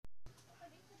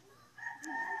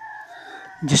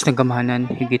Diyos na gamahanan,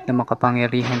 higit na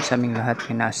makapangyarihan sa aming lahat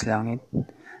na nasa langit.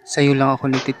 Sa iyo lang ako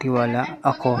nagtitiwala,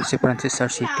 ako si Francis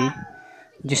City.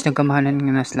 Diyos na gamahanan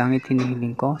nga nasa langit,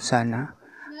 hinihiling ko, sana,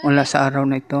 mula sa araw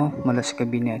na ito, mula sa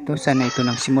gabi na ito, sana ito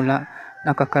nang simula,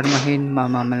 nakakarmahin,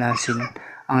 mamamalasin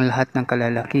ang lahat ng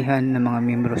kalalakihan ng mga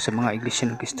miyembro sa mga Iglesia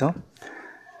ng Cristo.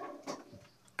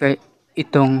 Kay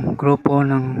itong grupo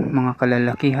ng mga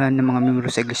kalalakihan ng mga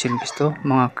miyembro sa Iglesia ng Cristo,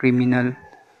 mga kriminal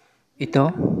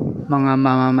ito, mga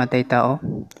mamamatay tao,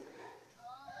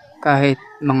 kahit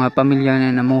mga pamilya na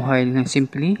namuhay ng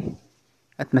simple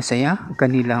at masaya,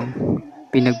 kanilang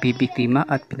pinagbibiktima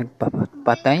at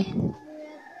pinagpapatay.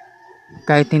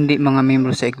 Kahit hindi mga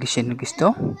miyembro sa Iglesia ng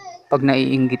Cristo, pag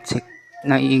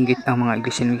naiinggit ang mga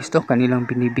Iglesia ng Cristo, kanilang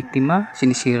binibiktima,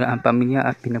 sinisira ang pamilya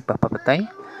at pinagpapatay.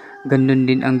 Ganun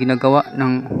din ang ginagawa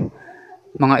ng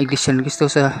mga Iglesia ng Cristo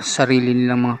sa sarili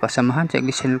nilang mga kasamahan sa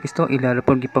Iglesia ng Cristo,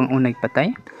 ilarapon gipang unay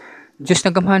patay. Diyos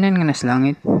na gamahanan nga nasa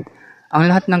langit, ang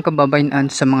lahat ng kababayan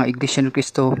sa mga Iglesia ng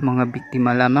Cristo, mga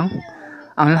biktima lamang.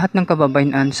 Ang lahat ng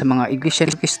kababayan sa mga Iglesia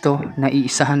ng Cristo na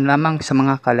iisahan lamang sa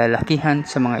mga kalalakihan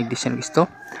sa mga Iglesia ng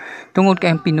Cristo. Tungod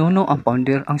kay ang pinuno, ang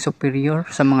founder, ang superior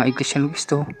sa mga Iglesia ng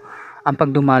Cristo, ang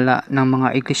pagdumala ng mga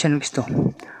Iglesia ng Cristo.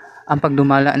 Ang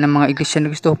pagdumala ng mga Iglesia ng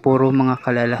Cristo, puro mga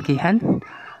kalalakihan.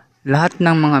 Lahat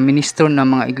ng mga ministro ng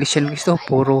mga Iglesia ng Cristo,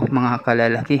 puro mga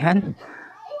kalalakihan.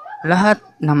 Lahat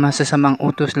ng masasamang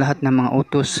utos, lahat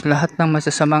ng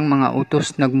masasamang mga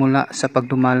utos nagmula sa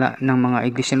pagdumala ng mga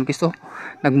Iglesia ng Cristo,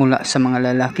 nagmula sa mga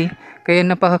lalaki. Kaya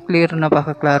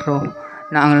napakaklaro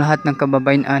na ang lahat ng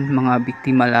kababayan mga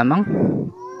biktima lamang.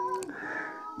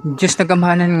 Diyos na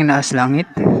gamahanan nga nasa langit,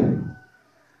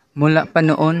 mula pa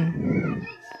noon,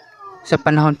 sa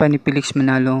panahon pa ni Felix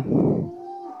Manalo,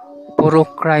 puro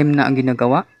crime na ang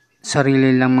ginagawa,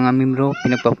 sarili lang mga miyembro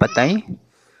pinagpapatay,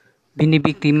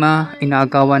 binibiktima,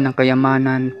 inaagawan ng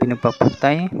kayamanan,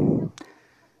 pinagpapatay,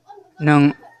 ng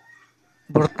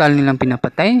brutal nilang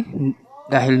pinapatay,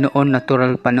 dahil noon,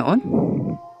 natural pa noon.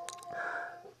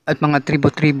 At mga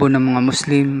tribo-tribo ng mga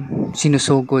Muslim,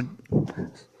 sinusugod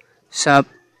sa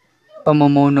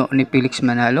pamumuno ni Felix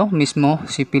Manalo. Mismo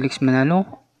si Felix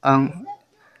Manalo ang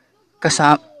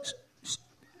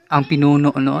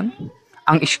pinuno noon.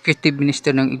 Ang executive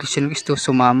minister ng Iglesia ng Cristo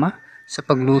sumama sa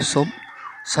paglusob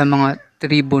sa mga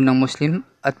tribo ng Muslim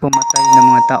at pumatay ng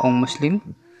mga taong Muslim.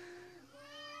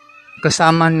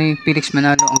 Kasama ni Felix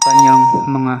Manalo ang kanyang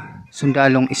mga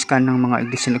sundalong iskan ng mga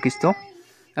Iglesia ng Cristo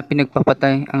na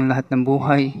pinagpapatay ang lahat ng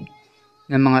buhay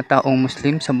ng mga taong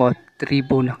Muslim sa bawat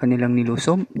tribo na kanilang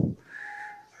nilusob.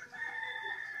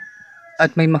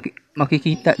 At may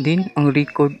makikita din ang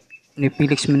record ni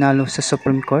Felix Manalo sa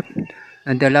Supreme Court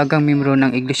na dalagang miyembro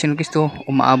ng Iglesia ng Cristo,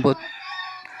 umaabot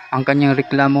ang kanyang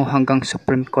reklamo hanggang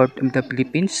Supreme Court of the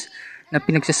Philippines na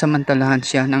pinagsasamantalahan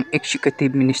siya ng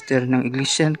Executive Minister ng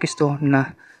Iglesia ng Cristo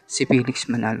na si Felix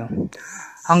Manalo.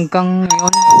 Hanggang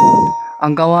ngayon,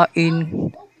 ang gawain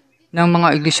ng mga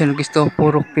Iglesia ng Cristo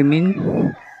puro krimen.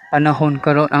 Panahon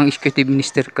karon ang Executive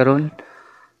Minister karon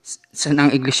sa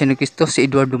ng Iglesia ng Cristo si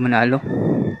Eduardo Manalo.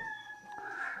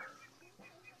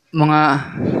 Mga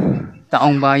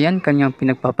taong bayan kanyang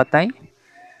pinagpapatay,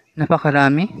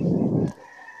 napakarami.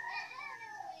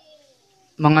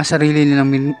 Mga sarili nilang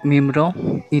miyembro,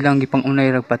 ilang gipang unay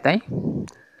ragpatay.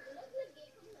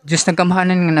 Diyos na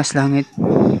gamahanan nga nasa langit,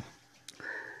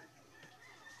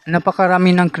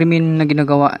 napakarami ng krimen na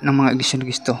ginagawa ng mga Iglesia ng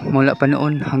Cristo mula pa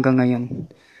noon hanggang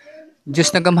ngayon. Diyos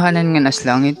na gamahanan nga nasa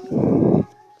langit,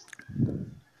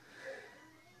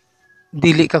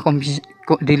 dili ka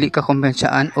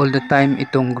kumbensaan all the time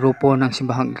itong grupo ng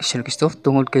simbahang Iglesia ng Cristo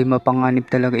tungod kay mapanganib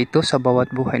talaga ito sa bawat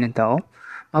buhay ng tao.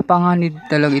 Mapanganib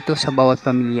talaga ito sa bawat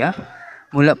pamilya.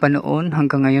 Mula pa noon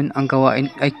hanggang ngayon ang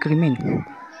gawain ay krimen.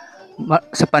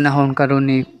 Sa panahon karon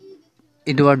ni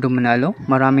Eduardo Manalo,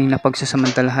 maraming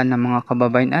napagsasamantalahan ng mga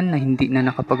kababayan na hindi na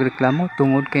nakapagreklamo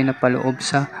tungod kay napaloob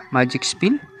sa magic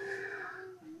spill.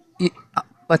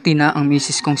 Pati na ang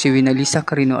misis kong si Winalisa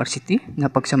Carino RCT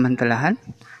na pagsamantalahan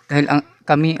dahil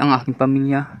kami ang aking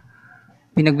pamilya,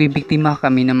 pinagbibiktima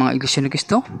kami ng mga Iglesia ng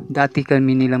Cristo. Dati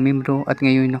kami nilang membro at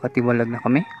ngayon nakatiwalag na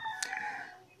kami.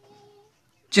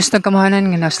 Diyos na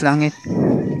gamahanan nga nasa langit,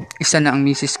 isa na ang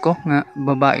misis ko, nga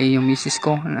babae yung misis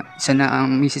ko, isa na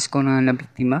ang misis ko na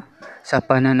nabiktima sa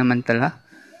pananamantala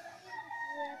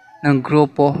ng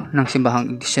grupo ng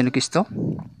simbahang Iglesia ng Cristo.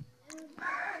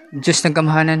 Diyos na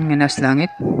gamahanan nga nasa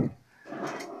langit,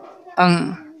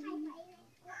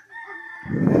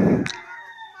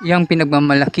 yung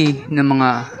pinagmamalaki ng mga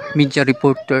media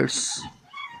reporters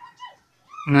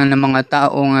ng mga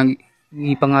tao nga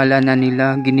gipangalanan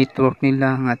nila, ginetwork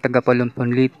nila nga taga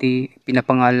Palumpunliti,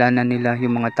 pinapangalanan nila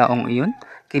yung mga taong iyon,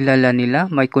 kilala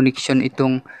nila, may connection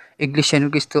itong Iglesia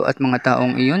ni Cristo at mga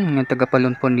taong iyon nga taga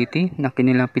Palumpunliti na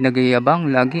kanilang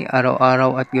pinagayabang lagi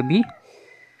araw-araw at gabi,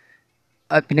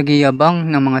 at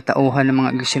pinagayabang ng mga tauhan ng mga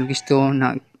Iglesia ni Cristo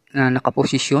na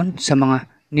nakaposisyon sa mga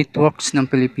networks ng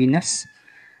Pilipinas,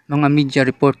 mga media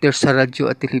reporters sa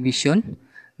radyo at telebisyon,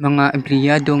 mga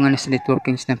empleyado nga nasa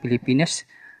networkings ng Pilipinas,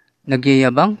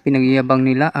 pinagyayabang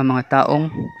nila ang mga taong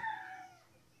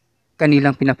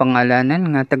kanilang pinapangalanan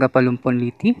nga taga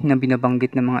Palumpunliti na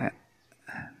binabanggit ng mga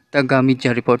taga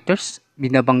media reporters,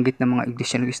 binabanggit ng mga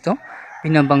Iglesia ni Cristo,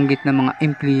 binabanggit ng mga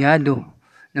empleyado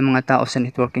ng mga tao sa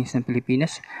networkings ng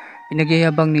Pilipinas.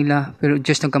 Pinagyayabang nila, pero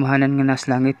Diyos ng kamahalan nga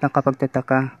nasa langit,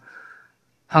 nakapagtataka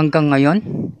hanggang ngayon,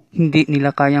 hindi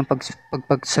nila kayang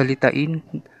pagpagsalitain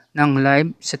ng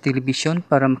live sa telebisyon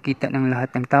para makita ng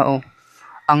lahat ng tao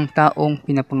ang taong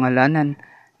pinapangalanan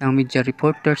ng media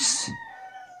reporters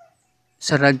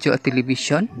sa radyo at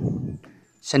telebisyon,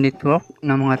 sa network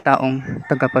ng mga taong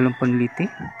taga Palumpunliti.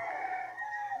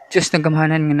 Diyos ng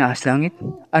kamahalan nga naas langit,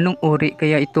 anong uri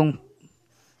kaya itong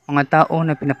mga tao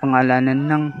na pinapangalanan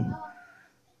ng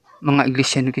mga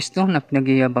Iglesia ni Cristo na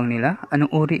pinagyayabang nila?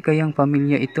 Anong uri kayang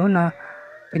pamilya ito na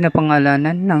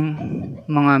pinapangalanan ng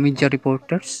mga media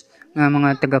reporters ng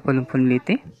mga taga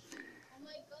Palumpunliti?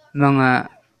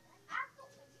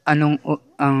 Ano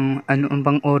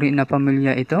bang uri na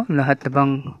pamilya ito?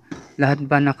 Lahat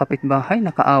ba na kapitbahay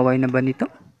nakaaway na ba nito?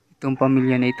 Itong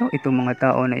pamilya na ito, itong mga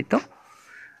tao na ito,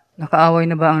 nakaaway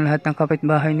na ba ang lahat ng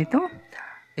kapitbahay nito?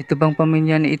 Ito bang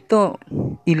pamilya na ito,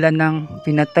 ilan ng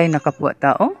pinatay na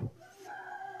kapwa-tao?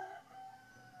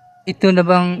 Ito na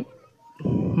bang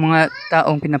mga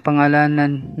taong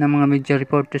pinapangalanan ng mga media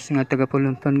reporters nga taga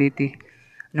Palumpunliti?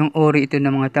 Anong uri ito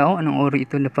ng mga tao? Anong uri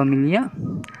ito na pamilya?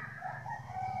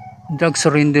 Drug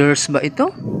surrenderers ba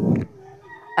ito?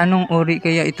 Anong uri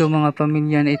kaya ito mga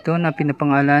pamilya na ito na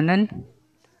pinapangalanan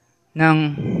ng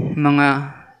mga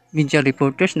media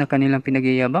reporters na kanilang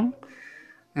pinagyayabang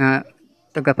na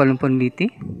taga Palumpunliti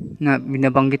na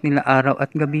binabanggit nila araw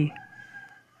at gabi?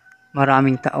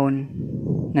 Maraming taon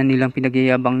na nilang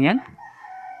pinagyayabang yan.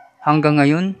 Hanggang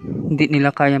ngayon, hindi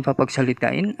nila kayang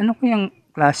papagsalitain. Ano kayang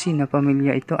klase na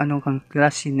pamilya ito? Ano kang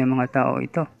klase na mga tao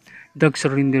ito? Drug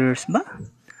surrenderers ba?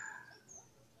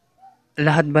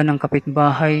 Lahat ba ng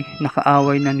kapitbahay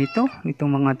nakaaway na nitong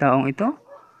mga taong ito?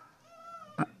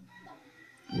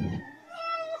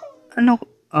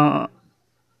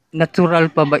 Natural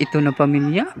pa ba ito na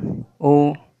pamilya?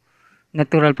 O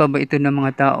natural pa ba ito ng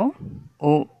mga tao?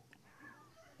 O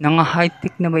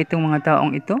nanga-high-tech na ba itong mga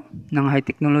taong ito? Nanga-high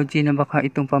technology na baka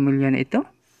itong pamilya na ito?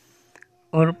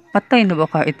 Or patay na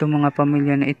baka itong mga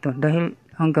pamilya na ito? Dahil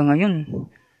hanggang ngayon,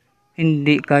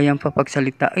 hindi kayang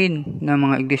papagsalitain ng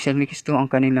mga Iglesia ni Cristo ang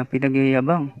kanilang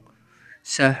pinagyayabang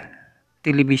sa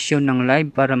telebisyon ng live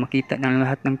para makita ng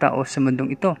lahat ng tao sa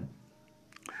mundong ito.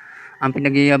 Ang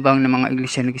pinagyayabang ng mga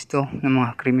Iglesia ni Cristo, ng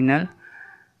mga kriminal.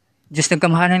 Diyos ng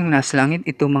kamahalan nasa langit,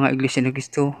 itong mga Iglesia ni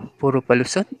Cristo, puro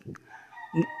palusot.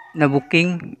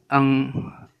 Nabuking ang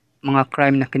mga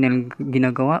crime na kanilang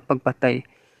ginagawa, pagpatay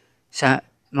sa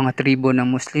mga tribo ng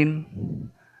Muslim,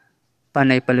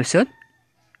 panay palusot.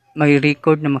 May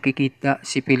record na makikita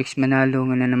si Felix Manalo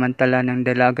nga nanamantala ng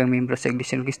dalagang membro sa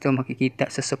Iglesia ni Cristo,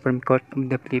 makikita sa Supreme Court of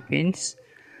the Philippines.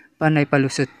 Panay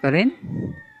palusot pa rin.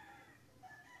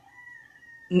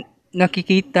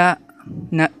 Nakikita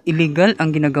na illegal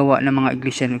ang ginagawa ng mga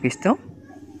Iglesia ni Cristo.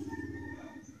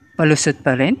 Palusot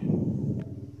pa rin.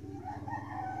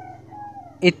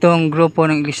 Itong grupo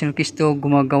ng Iglesia ni Cristo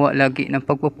gumagawa lagi ng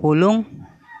pagpupulong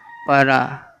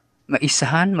para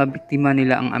maisahan, mabiktima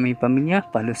nila ang aming pamilya,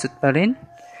 palusot pa rin.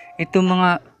 Itong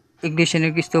mga Iglesia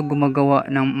ni Cristo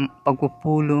gumagawa ng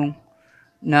pagpupulong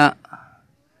na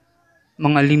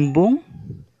mga limbong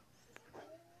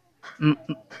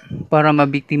para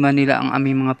mabiktima nila ang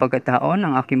aming mga pagkataon,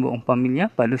 ang aking buong pamilya,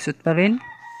 palusot pa rin.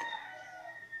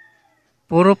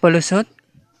 Puro palusot.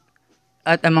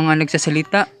 At ang mga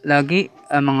nagsasalita lagi,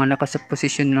 ang mga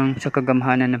nakasaposisyon ng sa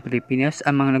kagamahanan ng Pilipinas,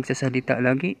 ang mga nagsasalita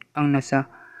lagi, ang nasa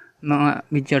mga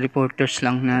media reporters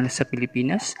lang na nasa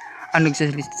Pilipinas. Ang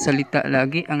nagsasalita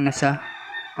lagi ang nasa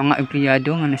mga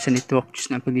empleyado nga nasa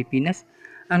networks ng Pilipinas.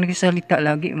 Ang nagsasalita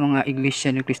lagi ang mga Iglesia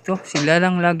ni Cristo. Sila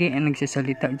lang lagi ang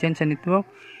nagsasalita dyan sa network.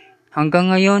 Hanggang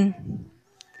ngayon,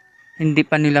 hindi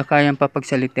pa nila kayang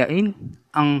papagsalitain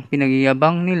ang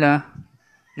pinagyayabang nila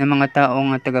ng mga tao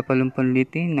nga taga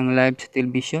Palumpunliti ng live sa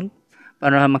television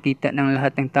para makita ng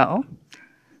lahat ng tao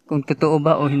kung totoo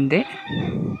ba o hindi.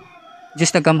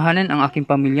 Diyos na kamahanan, ang aking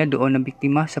pamilya doon na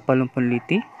biktima sa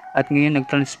Palumpunliti. at ngayon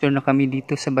nag-transfer na kami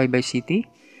dito sa Baybay City.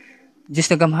 Diyos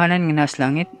nagamhanan nga nas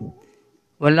langit.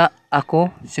 Wala ako,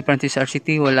 si Francis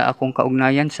RCT, wala akong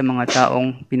kaugnayan sa mga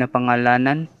taong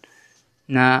pinapangalanan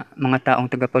na mga taong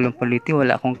taga-Palumpuliti.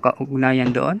 Wala akong kaugnayan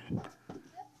doon.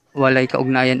 Walay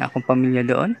kaugnayan akong pamilya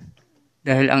doon.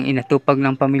 Dahil ang inatupag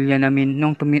ng pamilya namin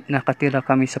nung nakatira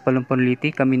kami sa Palumpuliti,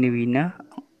 kami ni Wina.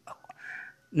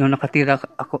 Nung nakatira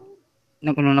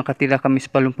kami sa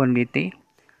Palumpuliti,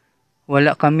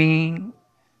 wala kami,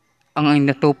 ang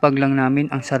inatupag lang namin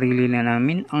ang sarili na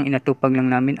namin, ang inatupag lang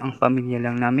namin ang pamilya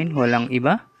lang namin, walang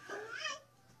iba.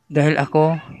 Dahil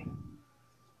ako,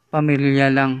 pamilya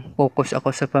lang, focus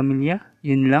ako sa pamilya,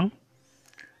 yun lang.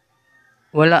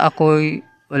 Wala ako'y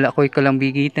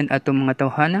kalambigitan ato mga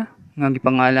tawhana nga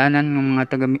gipangalanan ng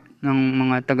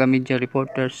mga taga media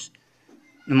reporters,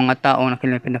 ng mga tao na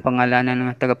pinapangalanan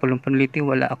ng taga Palumpuliti.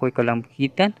 Wala ako'y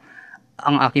kalambigitan.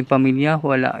 Ang aking pamilya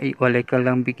walay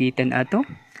kalambigitan ato.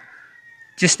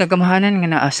 Diyos nagamhanan nga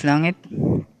naas langit.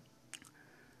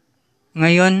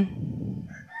 Ngayon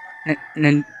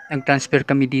nag-transfer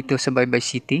kami dito sa Baybay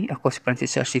City. Ako si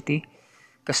Francis RCT.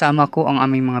 Kasama ko ang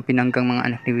aming mga pinanggang mga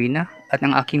anak ni Wina. At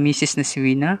ang aking misis na si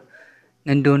Wina,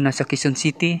 nandun na sa Quezon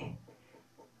City.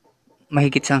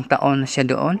 Mahigit 1 taon na siya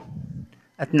doon.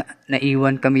 At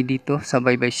naiwan kami dito sa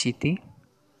Baybay City.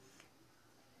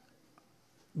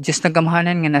 Diyos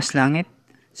nagamhanan nga nas langit.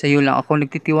 Sa iyo lang ako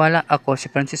nagtitiwala. Ako si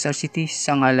Francis RCT.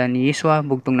 Sa ngalan ni Yeswa,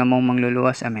 bugtong namang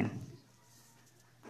mangluluwas. Amen.